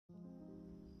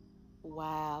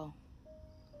Wow.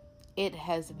 It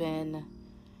has been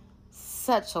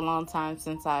such a long time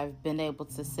since I've been able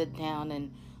to sit down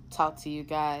and talk to you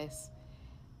guys.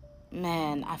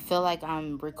 Man, I feel like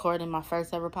I'm recording my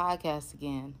first ever podcast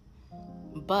again.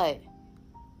 But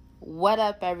what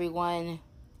up, everyone?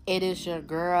 It is your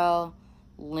girl,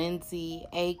 Lindsay,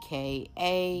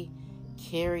 aka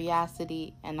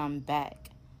Kuriosity, and I'm back.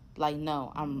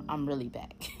 No, I'm really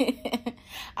back.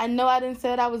 I know I didn't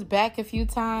say I was back a few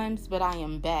times, but I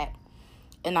am back.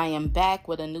 And I am back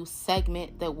with a new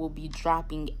segment that will be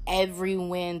dropping every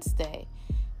Wednesday.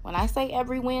 When I say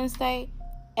every Wednesday,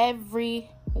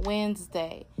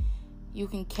 you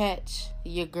can catch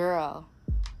your girl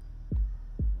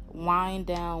Wind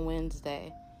Down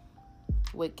Wednesday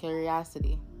with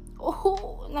Kuriosity.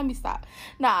 Oh, let me stop.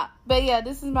 But yeah,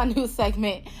 this is my new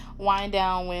segment, Wind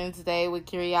Down Wednesday with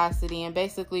Kuriosity. And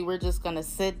basically, we're just going to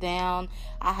sit down.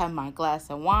 I have my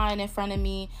glass of wine in front of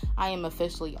me. I am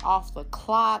officially off the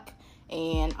clock.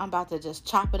 And I'm about to just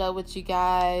chop it up with you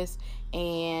guys.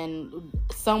 And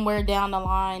somewhere down the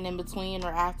line, in between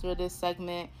or after this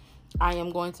segment, I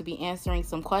am going to be answering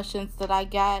some questions that I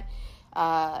got.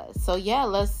 So yeah,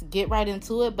 let's get right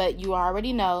into it. But you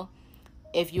already know,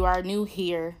 if you are new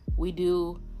here, we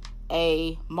do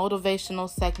a motivational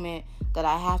segment that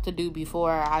I have to do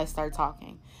before I start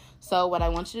talking. So what I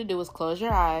want you to do is close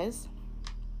your eyes.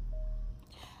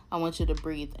 I want you to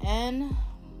breathe in.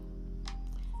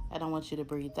 And I want you to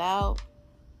breathe out.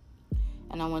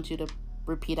 And I want you to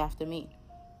repeat after me.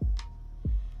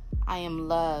 I am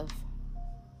love.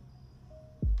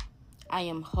 I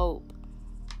am hope.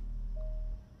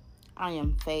 I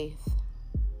am faith.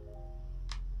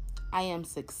 I am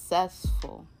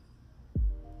successful.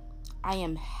 I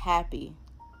am happy.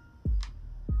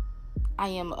 I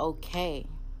am okay.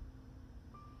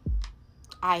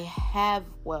 I have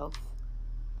wealth.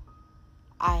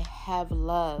 I have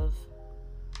love.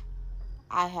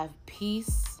 I have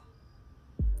peace.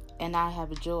 And I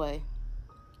have joy.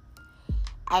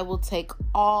 I will take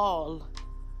all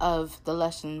of the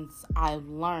lessons I've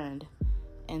learned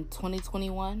in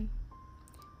 2021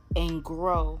 and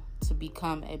grow to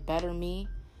become a better me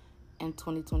in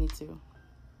 2022.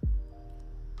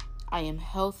 I am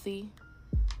healthy.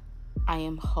 I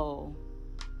am whole.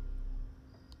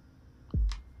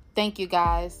 Thank you,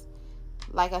 guys.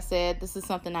 Like I said, this is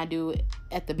something I do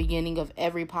at the beginning of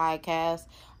every podcast.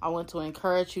 I want to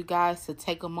encourage you guys to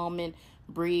take a moment,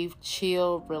 breathe,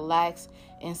 chill, relax,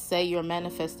 and say your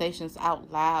manifestations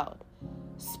out loud.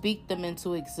 Speak them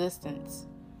into existence.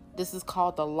 This is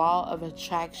called the law of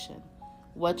attraction.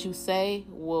 What you say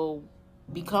will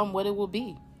become what it will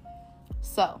be.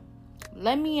 So,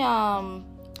 let me,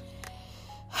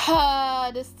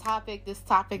 this topic.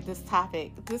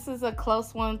 This is a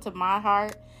close one to my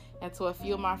heart and to a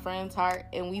few of my friends' heart.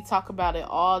 And we talk about it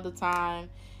all the time.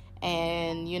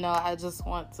 And, I just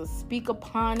want to speak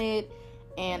upon it.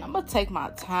 And I'm going to take my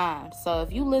time. So,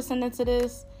 if you listening to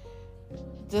this,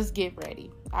 just get ready.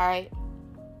 All right?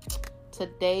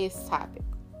 Today's topic.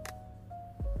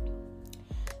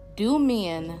 Do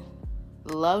men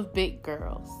love big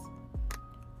girls?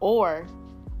 Or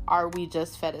are we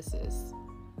just fetishes?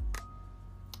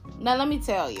 Now, let me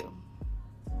tell you.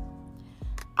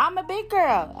 I'm a big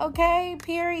girl, okay?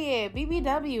 Period.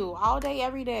 BBW, all day,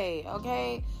 every day,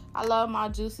 okay? I love my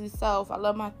juicy self. I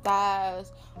love my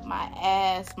thighs, my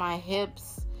ass, my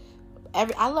hips.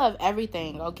 I love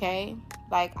everything, okay?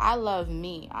 I love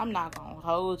me. I'm not going to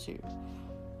hold you.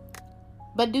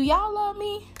 But do y'all love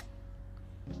me?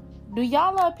 Do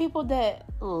y'all love people that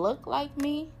look like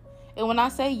me? And when I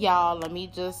say y'all, let me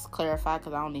just clarify,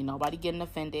 because I don't need nobody getting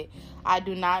offended. I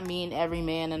do not mean every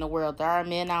man in the world. There are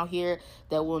men out here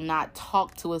that will not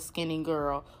talk to a skinny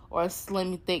girl or a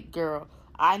slim, thick girl.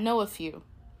 I know a few.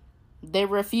 They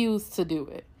refuse to do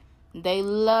it. They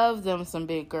love them some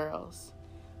big girls.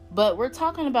 But we're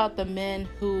talking about the men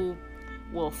who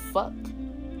will fuck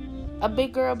a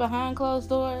big girl behind closed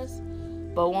doors,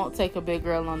 but won't take a big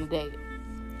girl on a date.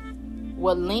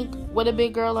 Will link with a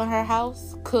big girl in her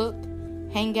house, cook,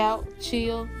 hang out,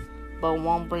 chill, but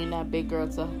won't bring that big girl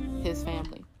to his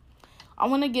family. I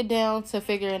want to get down to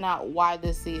figuring out why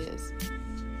this is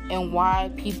and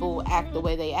why people act the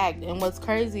way they act. And what's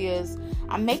crazy is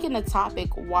I'm making a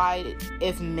topic why,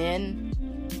 if men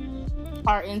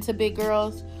are into big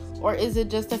girls, or is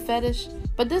it just a fetish?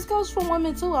 But this goes for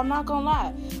women too, I'm not gonna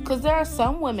lie. Because there are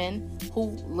some women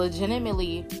who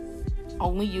legitimately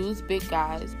only use big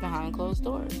guys behind closed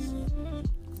doors.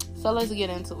 So let's get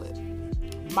into it.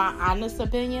 My honest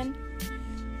opinion,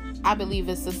 I believe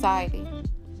it's society.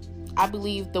 I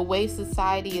believe the way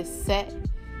society is set,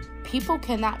 people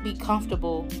cannot be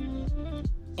comfortable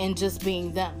and just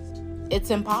being them. It's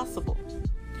impossible.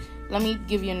 Let me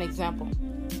give you an example.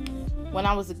 When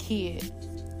I was a kid,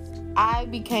 I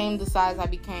became the size I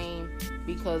became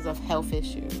because of health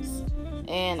issues.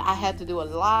 And I had to do a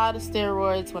lot of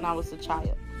steroids when I was a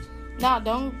child. Now,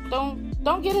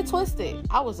 don't get it twisted.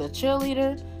 I was a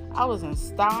cheerleader. I was in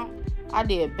stomp. I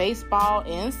did baseball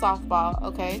and softball,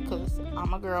 okay? Because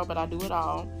I'm a girl, but I do it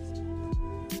all.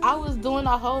 I was doing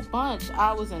a whole bunch.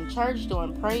 I was in church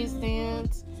doing praise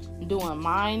dance, doing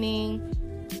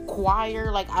mining,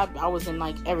 choir. Like, I was in,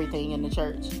 like, everything in the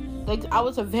church. Like, I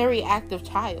was a very active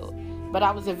child. But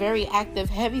I was a very active,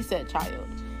 heavyset child.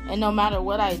 And no matter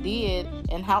what I did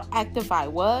and how active I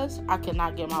was, I could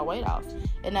not get my weight off.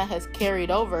 And that has carried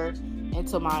over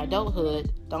into my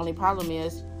adulthood. The only problem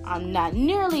is I'm not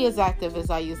nearly as active as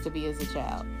I used to be as a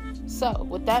child. So,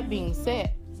 with that being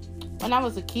said, when I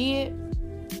was a kid,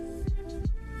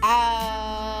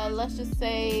 let's just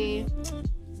say,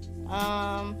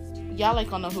 y'all ain't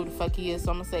gonna know who the fuck he is,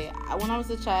 so I'm gonna say, when I was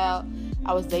a child,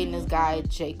 I was dating this guy,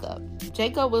 Jacob.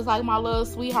 Jacob was like my little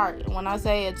sweetheart. When I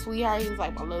say a sweetheart, he was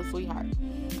like my little sweetheart.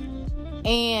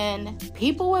 And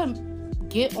people would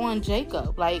get on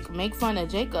Jacob, like make fun of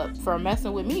Jacob for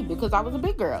messing with me because I was a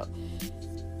big girl.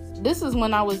 This is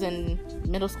when I was in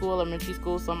middle school, elementary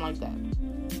school, something like that.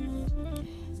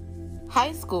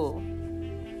 High school.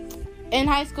 In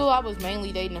high school, I was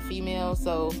mainly dating a female,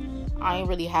 so I ain't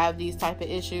really have these type of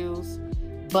issues.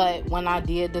 But when I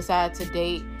did decide to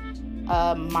date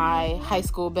my high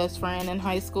school best friend in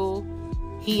high school,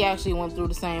 he actually went through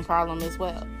the same problem as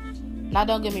well. Now,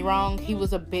 don't get me wrong, he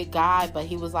was a big guy, but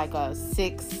he was like a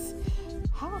 6,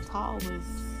 how tall was,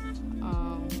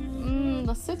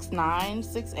 6'9",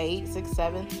 6'8",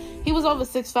 6'7". He was over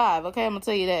 6'5", okay, I'm gonna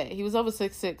tell you that. He was over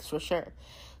 6'6" for sure.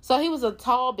 So he was a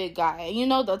tall, big guy. And you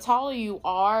know, the taller you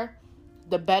are,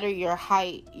 the better your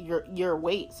height, your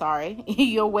weight,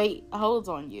 your weight holds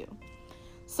on you.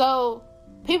 So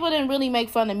people didn't really make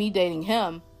fun of me dating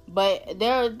him, but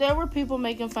there were people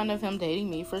making fun of him dating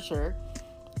me for sure.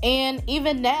 And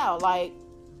even now, like,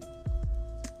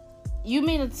 you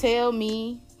mean to tell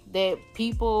me that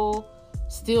people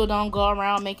still don't go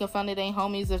around making fun of their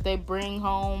homies if they bring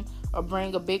home or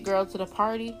bring a big girl to the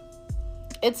party?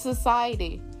 It's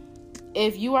society.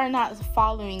 If you are not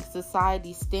following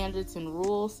society's standards and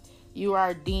rules, you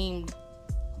are deemed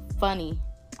funny.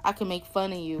 I can make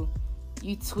fun of you.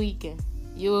 You tweaking.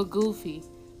 You a goofy.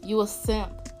 You a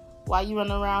simp. Why you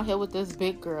running around here with this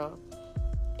big girl?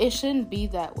 It shouldn't be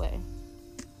that way.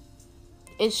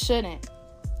 It shouldn't.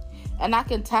 And I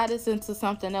can tie this into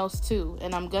something else too,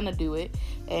 and I'm gonna do it,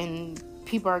 and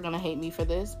people are gonna hate me for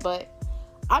this, but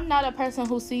I'm not a person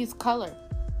who sees color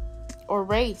or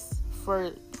race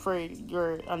for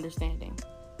your understanding.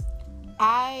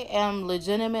 I am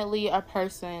legitimately a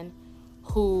person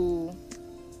who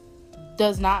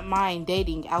does not mind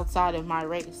dating outside of my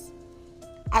race.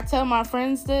 I tell my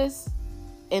friends this,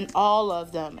 and all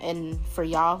of them, and for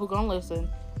y'all who gonna listen,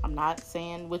 I'm not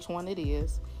saying which one it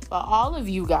is, but all of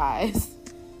you guys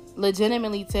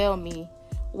legitimately tell me,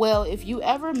 well, if you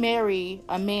ever marry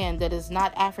a man that is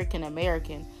not African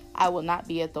American, I will not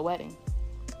be at the wedding.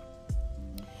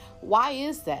 Why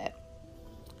is that?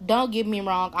 Don't get me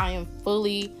wrong, I am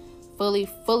fully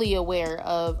aware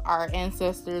of our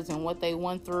ancestors and what they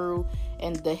went through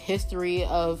and the history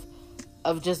of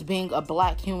just being a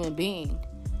black human being.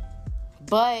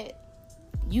 But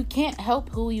you can't help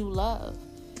who you love.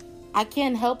 I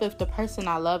can't help if the person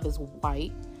I love is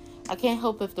white. I can't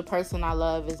help if the person I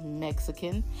love is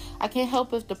Mexican. I can't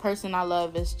help if the person I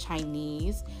love is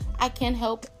Chinese. I can't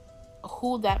help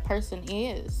who that person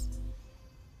is.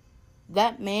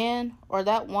 That man or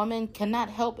that woman cannot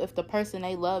help if the person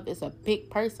they love is a big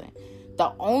person.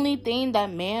 The only thing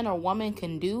that man or woman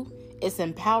can do is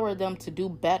empower them to do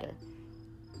better.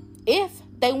 If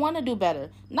they want to do better.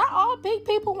 Not all big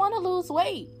people want to lose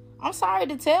weight. I'm sorry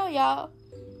to tell y'all.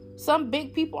 Some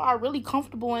big people are really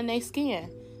comfortable in their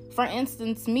skin. For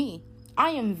instance, me.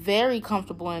 I am very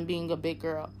comfortable in being a big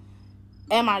girl.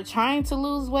 Am I trying to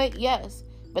lose weight? Yes.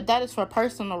 But that is for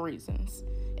personal reasons.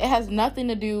 It has nothing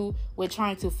to do with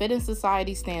trying to fit in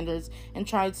society standards and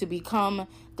trying to become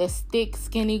the thick,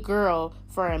 skinny girl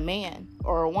for a man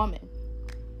or a woman.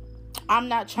 I'm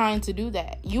not trying to do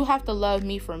that. You have to love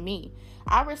me for me.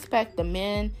 I respect the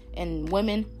men and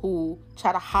women who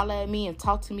try to holler at me and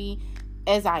talk to me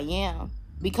as I am.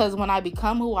 Because when I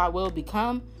become who I will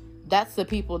become, that's the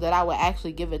people that I will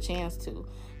actually give a chance to.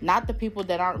 Not the people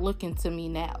that aren't looking to me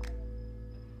now.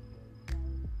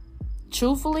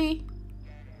 Truthfully,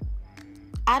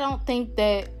 I don't think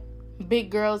that big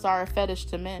girls are a fetish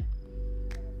to men.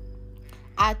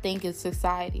 I think it's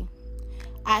society.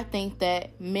 I think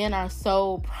that men are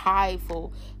so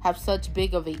prideful, have such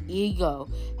big of an ego,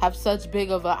 have such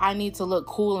big of a, I need to look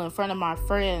cool in front of my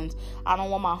friends. I don't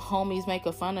want my homies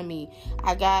making fun of me.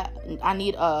 I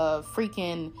need a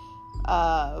freaking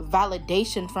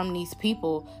validation from these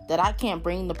people that I can't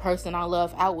bring the person I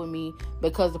love out with me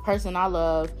because the person I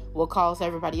love will cause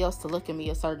everybody else to look at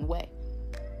me a certain way.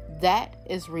 That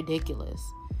is ridiculous.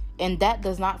 And that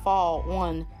does not fall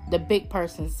on the big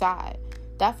person's side.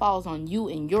 That falls on you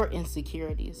and your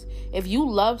insecurities. If you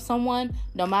love someone,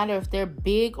 no matter if they're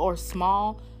big or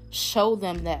small, show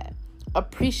them that.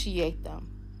 Appreciate them.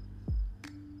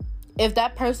 If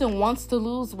that person wants to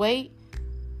lose weight,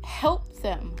 help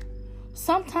them.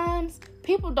 Sometimes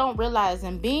people don't realize,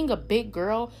 and being a big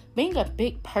girl, being a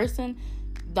big person,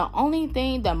 the only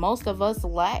thing that most of us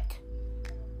lack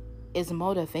is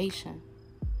motivation.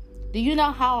 Do you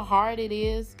know how hard it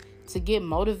is to get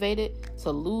motivated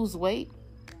to lose weight?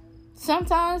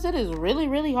 Sometimes it is really,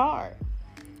 really hard.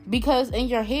 Because in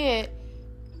your head,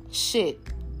 shit,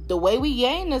 the way we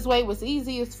gained this weight was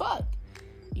easy as fuck.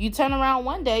 You turn around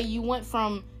one day, you went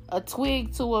from a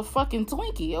twig to a fucking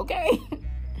Twinkie, okay?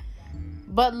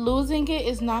 But losing it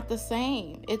is not the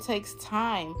same. It takes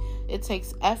time. It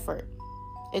takes effort.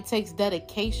 It takes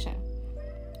dedication.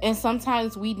 And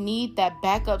sometimes we need that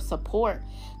backup support.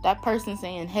 That person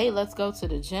saying, hey, let's go to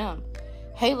the gym.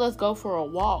 Hey, let's go for a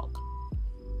walk.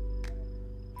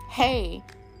 Hey,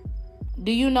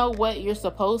 do you know what you're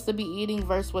supposed to be eating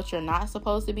versus what you're not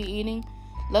supposed to be eating?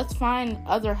 Let's find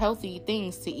other healthy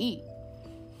things to eat.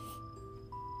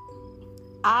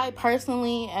 I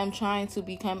personally am trying to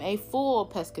become a full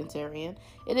pescatarian.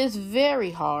 It is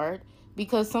very hard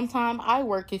because sometimes I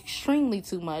work extremely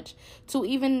too much to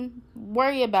even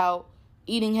worry about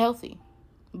eating healthy.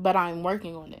 But I'm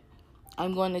working on it.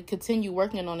 I'm going to continue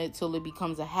working on it till it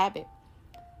becomes a habit.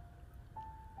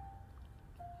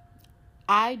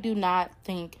 I do not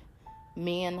think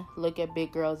men look at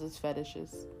big girls as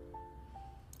fetishes.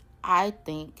 I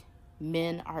think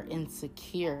men are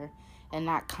insecure and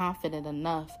not confident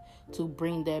enough to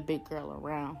bring their big girl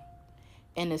around.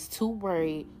 And is too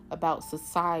worried about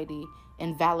society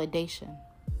and validation.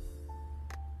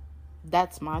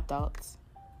 That's my thoughts.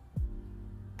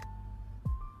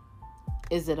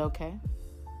 Is it okay?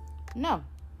 No,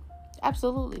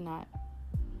 absolutely not.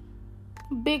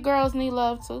 Big girls need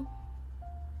love too.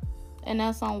 And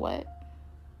that's on what?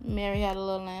 Mary Had a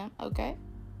Little Lamb, okay?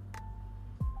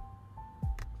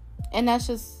 And that's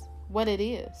just what it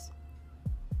is.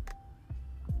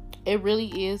 It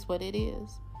really is what it is.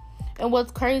 And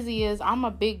what's crazy is I'm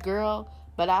a big girl,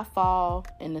 but I fall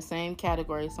in the same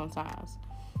category sometimes.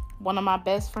 One of my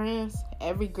best friends,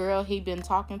 every girl he been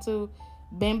talking to,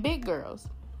 been big girls.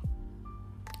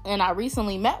 And I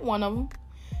recently met one of them.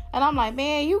 And I'm like,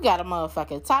 man, you got a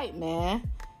motherfucking type, man.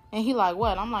 And he like,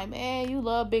 what? I'm like, man, you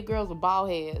love big girls with bald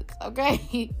heads,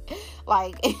 okay?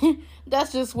 Like,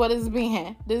 that's just what it's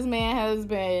been. This man has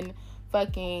been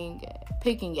fucking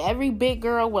picking every big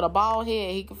girl with a bald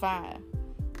head he could find.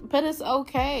 But it's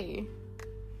okay.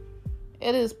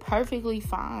 It is perfectly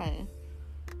fine.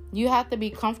 You have to be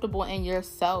comfortable in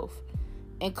yourself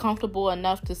and comfortable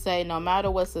enough to say, no matter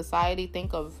what society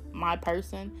think of my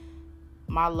person,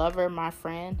 my lover, my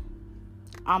friend,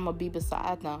 I'm going to be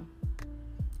beside them.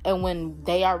 And when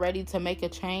they are ready to make a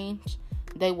change,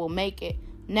 they will make it.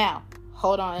 Now,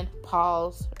 hold on,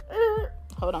 pause.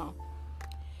 Hold on.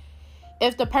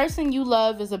 If the person you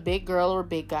love is a big girl or a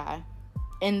big guy,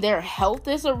 and their health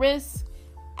is a risk,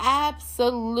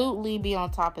 absolutely be on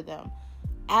top of them.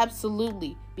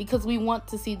 Absolutely. Because we want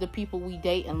to see the people we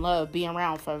date and love be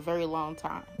around for a very long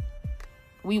time.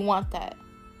 We want that.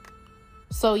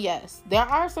 So yes, there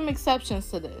are some exceptions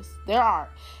to this. There are.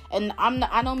 And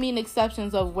I don't mean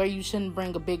exceptions of where you shouldn't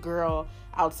bring a big girl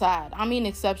outside. I mean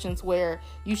exceptions where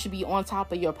you should be on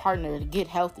top of your partner to get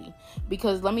healthy.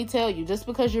 Because let me tell you, just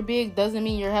because you're big doesn't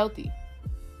mean you're healthy.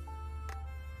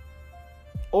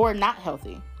 Or not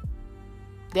healthy.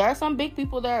 There are some big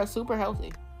people that are super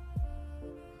healthy.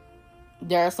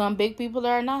 There are some big people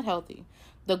that are not healthy.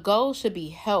 The goal should be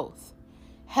health.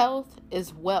 Health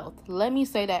is wealth. Let me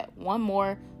say that one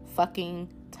more fucking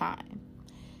time.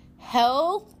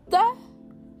 Health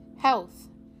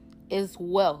is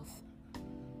wealth.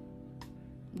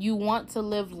 You want to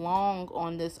live long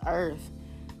on this earth.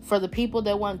 For the people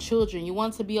that want children, you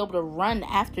want to be able to run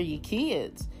after your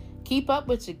kids. Keep up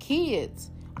with your kids.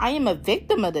 I am a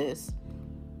victim of this.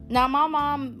 Now, my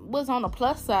mom was on the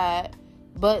plus side,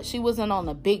 but she wasn't on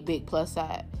the big plus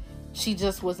side. She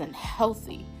just wasn't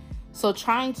healthy. So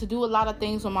trying to do a lot of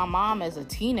things with my mom as a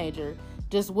teenager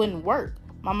just wouldn't work.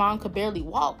 My mom could barely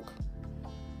walk.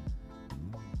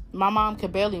 My mom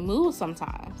could barely move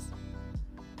sometimes.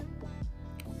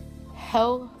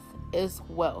 Health is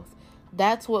wealth.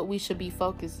 That's what we should be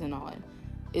focusing on,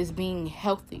 is being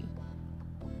healthy.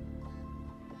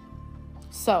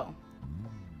 So,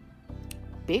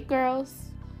 big girls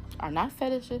are not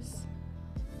fetishes,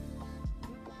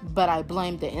 but I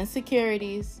blame the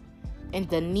insecurities and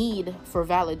the need for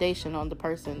validation on the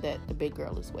person that the big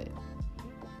girl is with.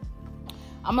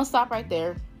 I'm going to stop right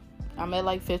there. I'm at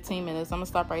like 15 minutes. I'm going to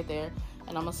stop right there,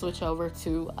 and I'm going to switch over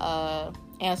to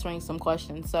answering some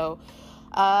questions. So,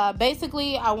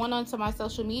 basically, I went onto my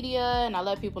social media and I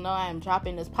let people know I am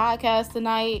dropping this podcast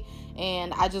tonight,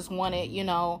 and I just wanted,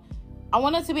 I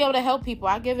wanted to be able to help people.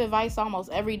 I give advice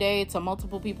almost every day to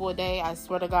multiple people a day. I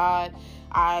swear to God,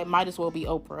 I might as well be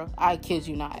Oprah. I kid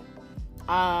you not.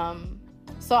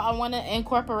 So I want to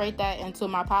incorporate that into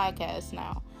my podcast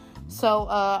now. So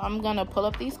I'm going to pull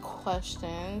up these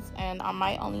questions, and I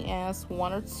might only ask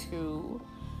one or two,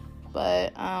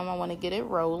 but I want to get it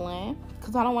rolling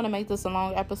because I don't want to make this a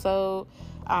long episode.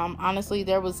 Honestly,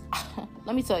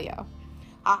 let me tell y'all,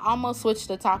 I almost switched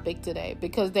the topic today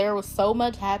because there was so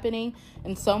much happening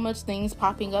and so much things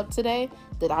popping up today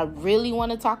that I really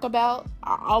want to talk about.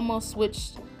 I almost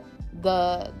switched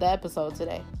the episode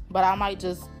today, but I might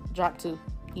just drop two.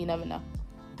 You never know.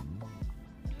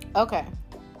 Okay.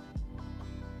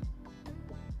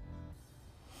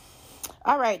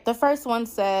 All right, the first one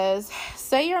says,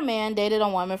 say your man dated a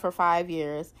woman for 5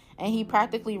 years and he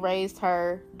practically raised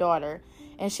her daughter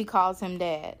and she calls him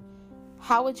dad.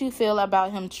 How would you feel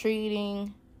about him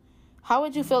treating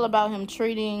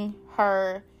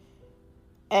her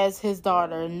as his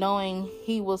daughter, knowing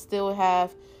he will still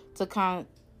have to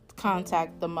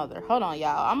contact the mother? Hold on,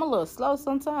 y'all. I'm a little slow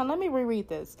sometimes. Let me reread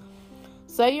this.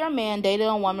 Say your man dated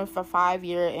a woman for 5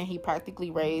 years and he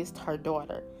practically raised her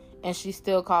daughter, and she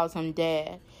still calls him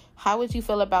dad. How would you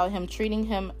feel about him treating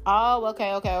him? Oh,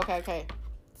 okay.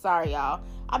 Sorry, y'all.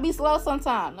 I be slow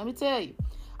sometimes. Let me tell you.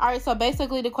 All right, so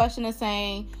basically the question is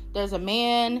saying there's a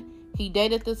man, he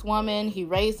dated this woman, he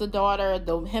raised a daughter,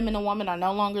 him and the woman are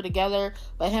no longer together,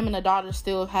 but him and the daughter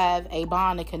still have a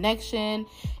bond, a connection,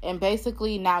 and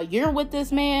basically now you're with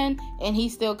this man, and he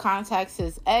still contacts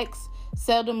his ex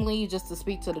seldomly just to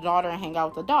speak to the daughter and hang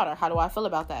out with the daughter. How do I feel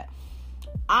about that?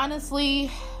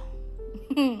 Honestly,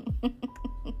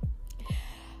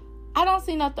 I don't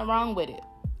see nothing wrong with it.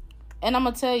 And I'm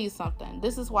going to tell you something.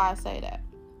 This is why I say that.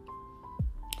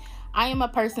 I am a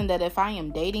person that if I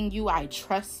am dating you, I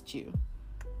trust you.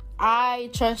 I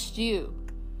trust you.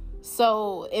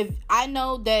 So if I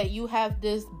know that you have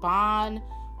this bond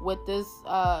with this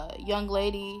young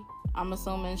lady, I'm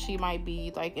assuming she might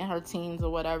be like in her teens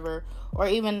or whatever, or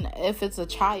even if it's a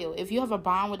child. If you have a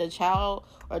bond with a child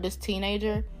or this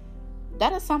teenager,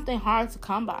 that is something hard to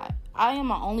come by. I am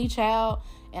my only child,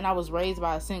 and I was raised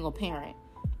by a single parent.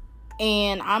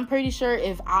 And I'm pretty sure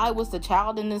if I was the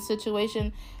child in this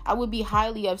situation, I would be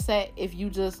highly upset if you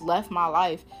just left my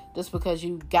life just because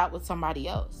you got with somebody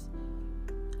else.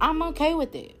 I'm okay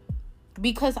with it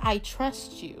because I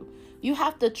trust you. You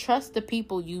have to trust the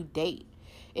people you date.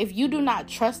 If you do not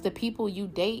trust the people you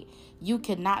date, you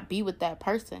cannot be with that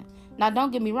person. Now,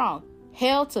 don't get me wrong.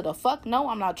 Hell to the fuck no,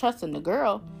 I'm not trusting the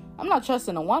girl. I'm not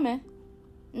trusting a woman.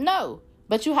 No.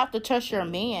 But you have to trust your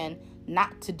man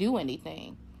not to do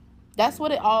anything. That's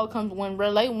what it all comes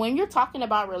when you're talking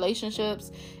about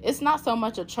relationships. It's not so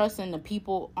much a trusting the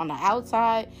people on the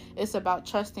outside. It's about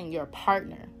trusting your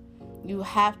partner. You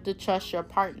have to trust your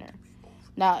partner.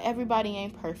 Now, everybody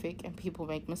ain't perfect and people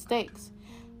make mistakes.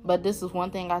 But this is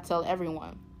one thing I tell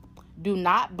everyone. Do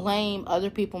not blame other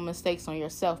people's mistakes on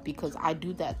yourself, because I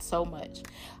do that so much.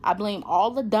 I blame all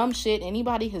the dumb shit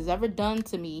anybody has ever done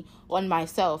to me on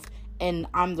myself, and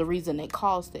I'm the reason they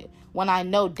caused it, when I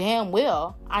know damn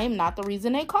well I am not the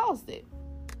reason they caused it.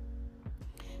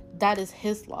 That is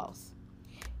his loss.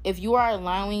 If you are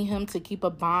allowing him to keep a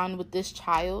bond with this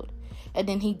child, and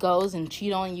then he goes and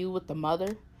cheat on you with the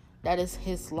mother, that is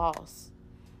his loss.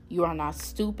 You are not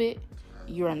stupid.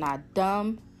 You are not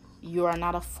dumb. You are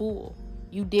not a fool.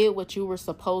 You did what you were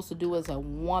supposed to do as a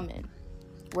woman.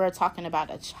 We're talking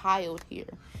about a child here.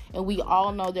 And we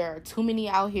all know there are too many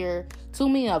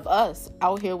of us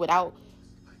out here without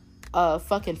a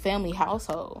fucking family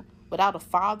household, without a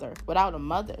father, without a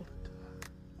mother.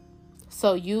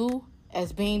 So you,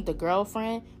 as being the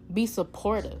girlfriend, be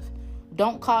supportive.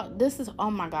 Don't call, oh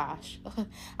my gosh. I'm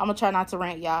gonna try not to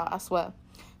rant, y'all, I swear.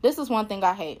 This is one thing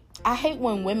I hate. I hate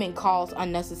when women cause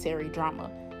unnecessary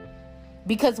drama.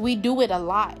 Because we do it a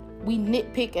lot. We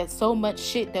nitpick at so much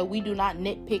shit that we do not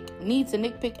need to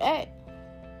nitpick at.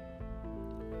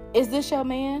 Is this your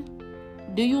man?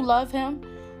 Do you love him?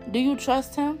 Do you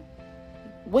trust him?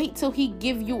 Wait till he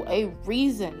give you a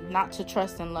reason not to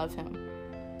trust and love him.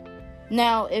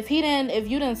 Now, if you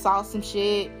didn't saw some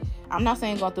shit, I'm not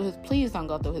saying please don't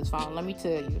go through his phone. Let me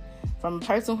tell you, from a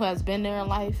person who has been there in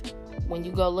life, when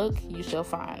you go look, you shall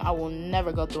find. I will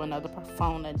never go through another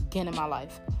phone again in my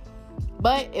life.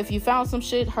 But if you found some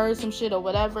shit, heard some shit or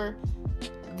whatever,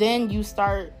 then you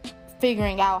start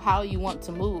figuring out how you want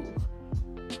to move.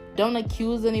 Don't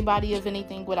accuse anybody of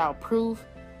anything without proof,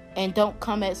 and don't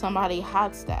come at somebody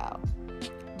hostile.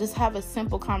 Just have a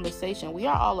simple conversation. We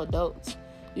are all adults.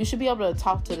 You should be able to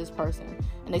talk to this person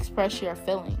and express your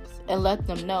feelings and let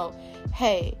them know,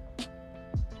 hey,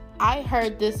 I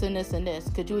heard this and this and this.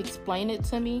 Could you explain it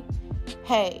to me?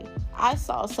 Hey, I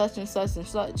saw such and such and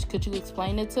such. Could you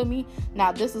explain it to me?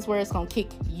 Now, this is where it's going to kick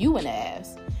you in the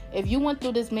ass. If you went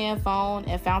through this man's phone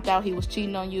and found out he was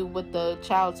cheating on you with the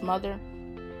child's mother,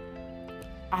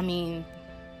 I mean,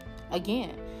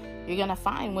 again, you're going to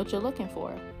find what you're looking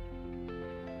for.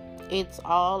 It's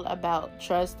all about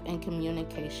trust and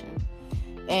communication.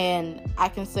 And I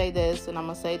can say this, and I'm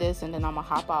going to say this, and then I'm going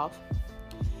to hop off.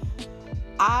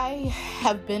 I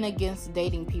have been against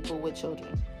dating people with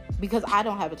children because I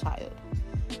don't have a child.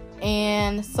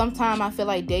 And sometimes I feel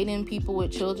like dating people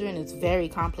with children is very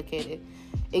complicated,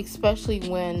 especially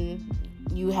when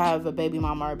you have a baby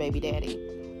mama or a baby daddy.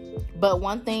 But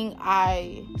one thing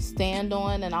I stand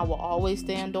on, and I will always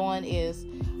stand on, is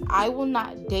I will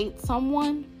not date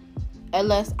someone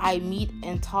unless I meet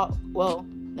and talk. Well,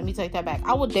 let me take that back.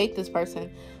 I will date this person,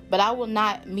 but I will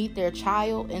not meet their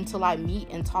child until I meet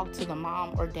and talk to the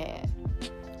mom or dad.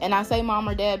 And I say mom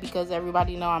or dad because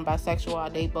everybody know I'm bisexual. I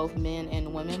date both men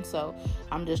and women, so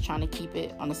I'm just trying to keep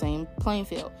it on the same playing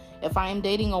field. If I am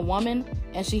dating a woman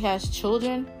and she has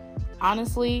children,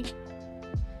 honestly,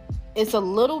 it's a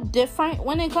little different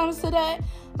when it comes to that,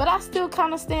 but I still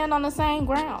kind of stand on the same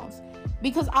grounds.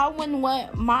 Because I wouldn't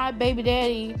want my baby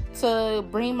daddy to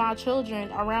bring my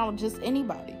children around just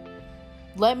anybody.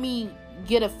 Let me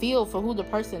get a feel for who the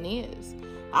person is.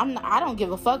 I don't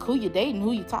give a fuck who you're dating,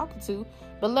 who you're talking to,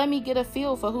 but let me get a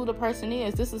feel for who the person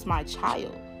is. This is my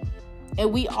child.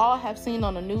 And we all have seen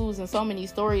on the news and so many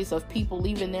stories of people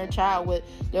leaving their child with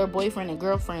their boyfriend and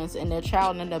girlfriends, and their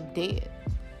child ended up dead.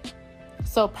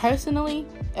 So personally,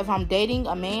 if I'm dating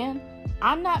a man,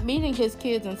 I'm not meeting his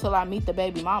kids until I meet the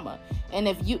baby mama. And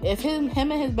if him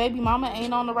and his baby mama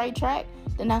ain't on the right track,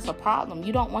 then that's a problem.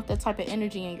 You don't want that type of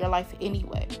energy in your life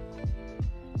anyway.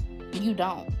 You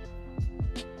don't.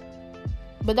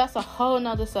 But that's a whole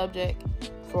nother subject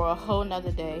for a whole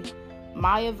nother day.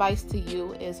 My advice to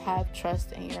you is have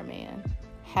trust in your man.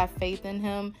 Have faith in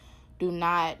him. Do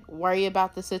not worry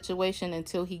about the situation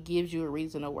until he gives you a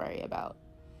reason to worry about.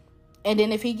 And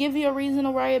then if he gives you a reason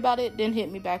to worry about it, then hit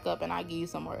me back up and I'll give you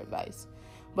some more advice.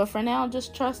 But for now,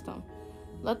 just trust him.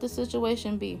 Let the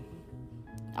situation be.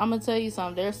 I'm going to tell you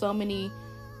something. There's so many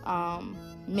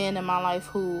men in my life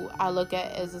who I look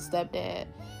at as a stepdad,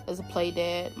 as a play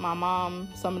dad. My mom,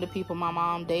 some of the people my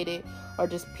mom dated, or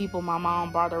just people my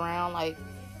mom brought around. Like,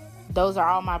 those are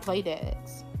all my play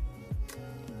dads.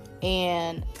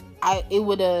 And it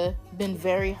would have been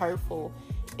very hurtful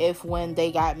if when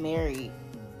they got married,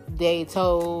 their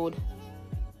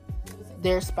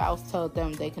spouse told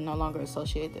them they can no longer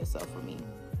associate themselves with me.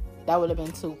 That would have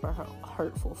been super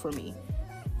hurtful for me,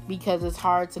 because it's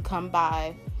hard to come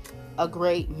by a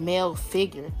great male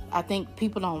figure. I think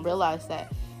people don't realize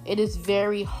that. It is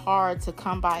very hard to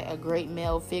come by a great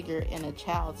male figure in a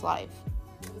child's life.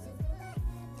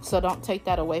 So don't take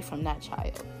that away from that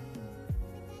child.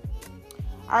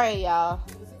 Alright, y'all.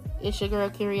 It's your girl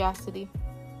Kuriosity,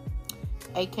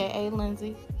 aka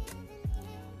Lindsay.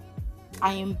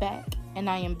 I am back and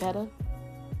I am better.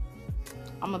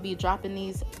 I'm going to be dropping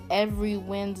these every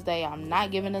Wednesday. I'm not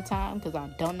giving a time because I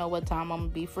don't know what time I'm going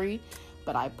to be free.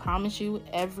 But I promise you,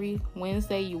 every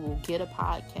Wednesday you will get a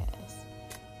podcast.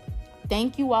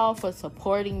 Thank you all for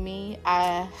supporting me.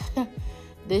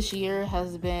 This year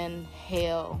has been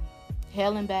hell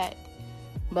and back.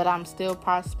 But I'm still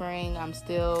prospering. I'm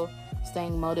still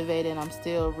staying motivated. I'm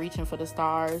still reaching for the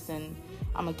stars. And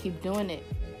I'm going to keep doing it.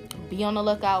 Be on the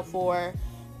lookout for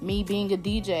me being a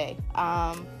DJ.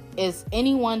 As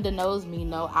anyone that knows me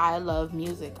know, I love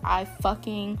music. I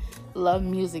fucking love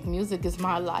music. Music is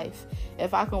my life.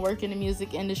 If I can work in the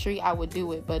music industry, I would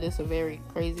do it. But it's a very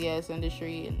crazy ass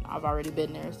industry, and I've already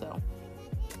been there. So,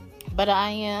 but I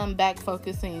am back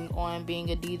focusing on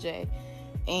being a DJ,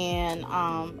 and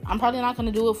I'm probably not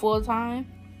gonna do it full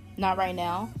time. Not right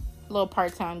now. Little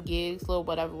part-time gigs, little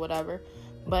whatever.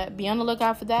 But be on the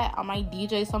lookout for that. I might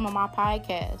DJ some of my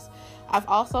podcasts. I've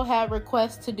also had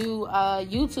requests to do a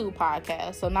YouTube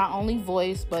podcast. So not only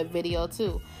voice, but video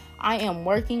too. I am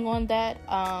working on that.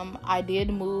 I did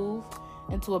move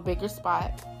into a bigger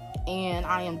spot, and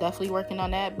I am definitely working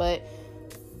on that. But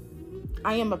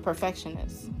I am a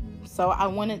perfectionist. So I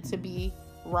want it to be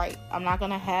right. I'm not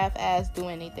going to half-ass do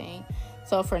anything.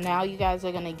 So for now, you guys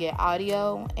are going to get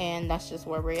audio, and that's just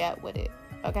where we're at with it.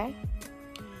 Okay?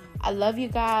 I love you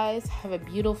guys. Have a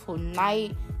beautiful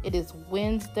night. It is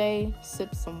Wednesday.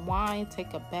 Sip some wine,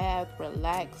 take a bath,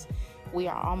 relax. We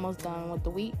are almost done with the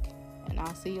week, and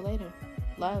I'll see you later.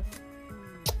 Love.